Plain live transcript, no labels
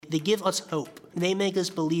they give us hope. They make us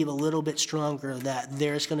believe a little bit stronger that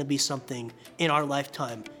there's going to be something in our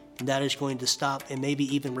lifetime that is going to stop and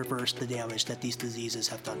maybe even reverse the damage that these diseases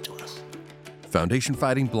have done to us. Foundation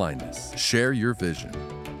Fighting Blindness. Share your vision.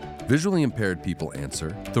 Visually impaired people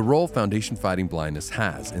answer the role Foundation Fighting Blindness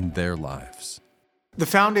has in their lives. The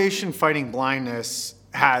Foundation Fighting Blindness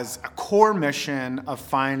has a core mission of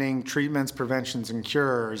finding treatments, preventions, and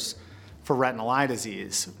cures for retinal eye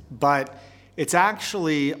disease, but it's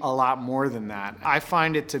actually a lot more than that. I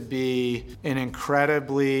find it to be an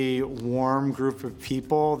incredibly warm group of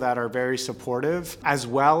people that are very supportive, as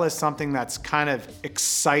well as something that's kind of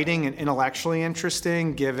exciting and intellectually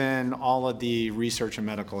interesting given all of the research and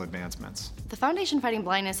medical advancements. The Foundation Fighting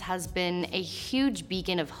Blindness has been a huge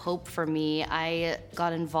beacon of hope for me. I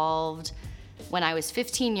got involved when I was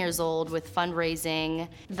 15 years old with fundraising.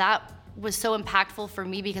 That was so impactful for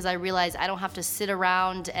me because I realized I don't have to sit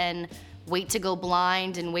around and wait to go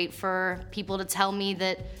blind and wait for people to tell me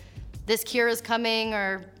that this cure is coming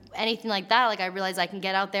or anything like that. Like, I realized I can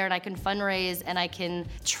get out there and I can fundraise and I can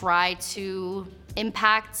try to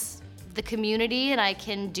impact the community and I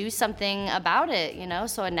can do something about it, you know?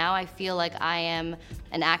 So now I feel like I am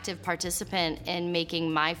an active participant in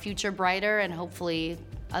making my future brighter and hopefully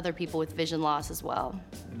other people with vision loss as well.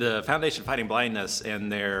 The Foundation Fighting Blindness and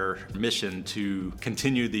their mission to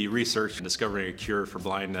continue the research and discovering a cure for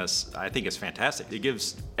blindness, I think is fantastic. It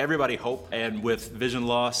gives everybody hope, and with vision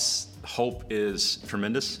loss, hope is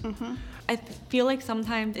tremendous. I feel like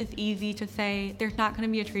sometimes it's easy to say, there's not gonna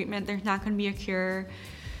be a treatment, there's not gonna be a cure.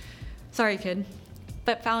 Sorry, kid.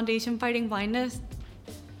 But Foundation Fighting Blindness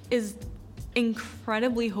is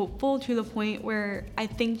incredibly hopeful to the point where I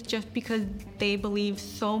think just because they believe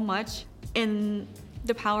so much in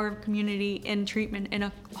the power of community and treatment and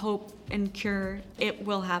a hope and cure, it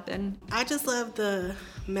will happen. I just love the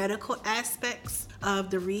medical aspects of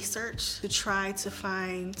the research to try to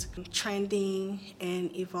find trending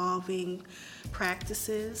and evolving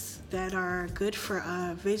practices that are good for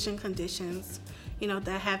vision conditions, you know,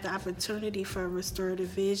 that have the opportunity for restorative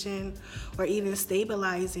vision or even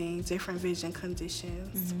stabilizing different vision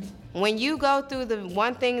conditions. When you go through the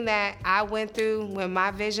one thing that I went through with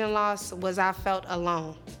my vision loss was I felt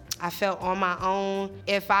alone. I felt on my own.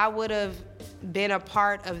 If I would have been a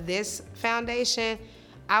part of this foundation,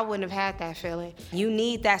 I wouldn't have had that feeling. You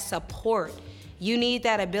need that support. You need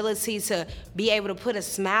that ability to be able to put a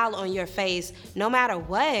smile on your face no matter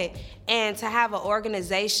what, and to have an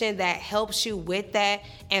organization that helps you with that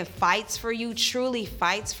and fights for you, truly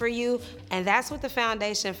fights for you. And that's what the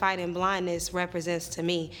Foundation Fighting Blindness represents to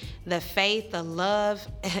me. The faith, the love,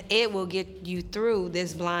 it will get you through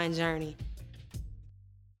this blind journey.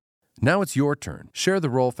 Now it's your turn. Share the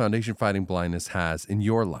role Foundation Fighting Blindness has in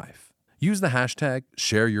your life. Use the hashtag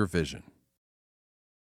 #ShareYourVision.